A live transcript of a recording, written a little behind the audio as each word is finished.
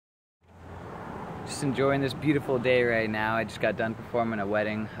just enjoying this beautiful day right now. I just got done performing a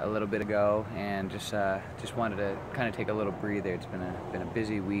wedding a little bit ago, and just wanted to kind of take a little breather. It's been a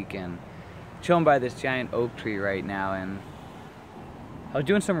busy week, and chilling by this giant oak tree right now. And I was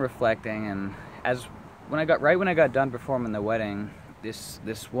doing some reflecting, and when I got done performing the wedding,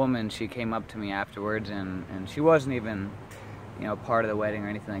 this woman, she came up to me afterwards, and she wasn't even, part of the wedding or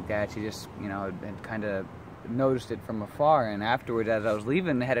anything like that. She just, had kind of noticed it from afar, and afterwards, as I was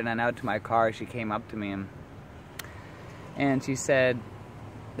leaving, heading on out to my car, she came up to me and she said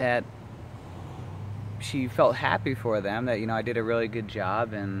that she felt happy for them, that I did a really good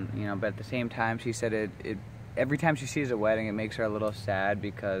job, and but at the same time, she said it every time she sees a wedding, it makes her a little sad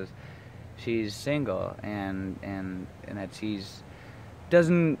because she's single, and that she's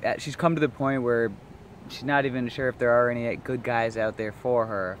come to the point where she's not even sure if there are any good guys out there for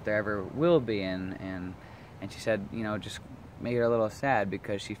her, if there ever will be, and she said, just made her a little sad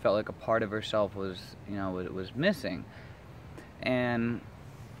because she felt like a part of herself was missing. And,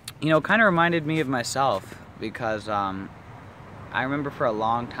 kind of reminded me of myself, because I remember for a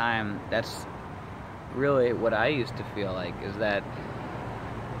long time, that's really what I used to feel like, is that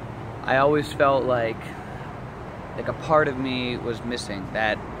I always felt like a part of me was missing,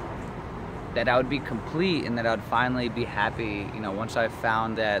 that I would be complete, and that I would finally be happy, once I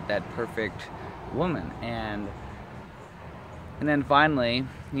found that perfect woman. And then finally,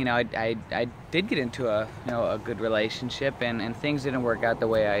 I did get into a good relationship, and things didn't work out the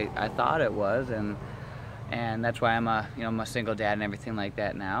way I thought it was, and that's why I'm a single dad and everything like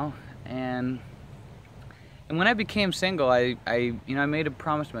that now. And when I became single, I made a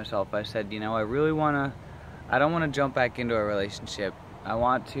promise to myself. I said, I don't want to jump back into a relationship. I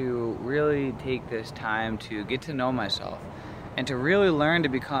want to really take this time to get to know myself and to really learn to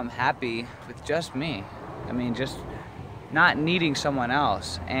become happy with just me. I mean, just not needing someone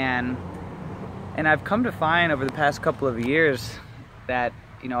else. And I've come to find over the past couple of years that,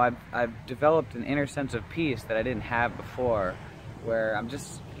 I've developed an inner sense of peace that I didn't have before, where I'm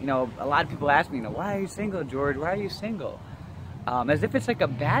just, a lot of people ask me, why are you single, George? Why are you single? As if it's like a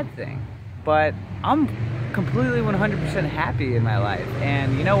bad thing. But I'm completely 100% happy in my life.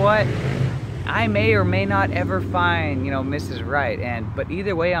 And you know what? I may or may not ever find, Mrs. Right, but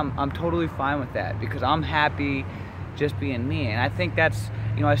either way, I'm totally fine with that, because I'm happy just being me. And I think that's,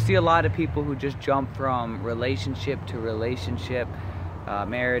 I see a lot of people who just jump from relationship to relationship,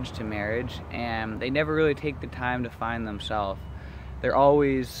 marriage to marriage, and they never really take the time to find themselves. They're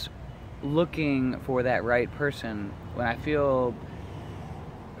always looking for that right person, when I feel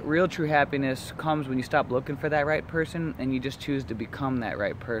real true happiness comes when you stop looking for that right person and you just choose to become that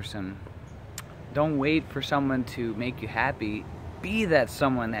right person. Don't wait for someone to make you happy. Be that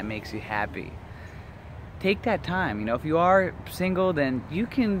someone that makes you happy. Take that time. If you are single, then you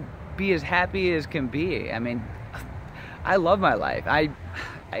can be as happy as can be. I mean, I love my life. I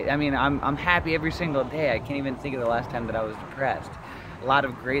mean, I'm happy every single day. I can't even think of the last time that I was depressed. A lot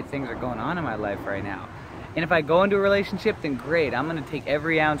of great things are going on in my life right now. And if I go into a relationship, then great. I'm going to take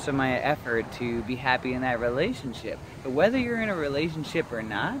every ounce of my effort to be happy in that relationship. But whether you're in a relationship or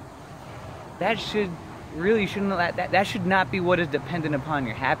not, that should not be what is dependent upon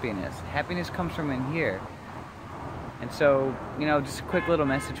your happiness. Happiness comes from in here. And so, just a quick little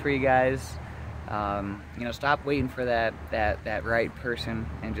message for you guys. Stop waiting for that right person,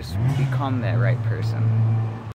 and just become that right person.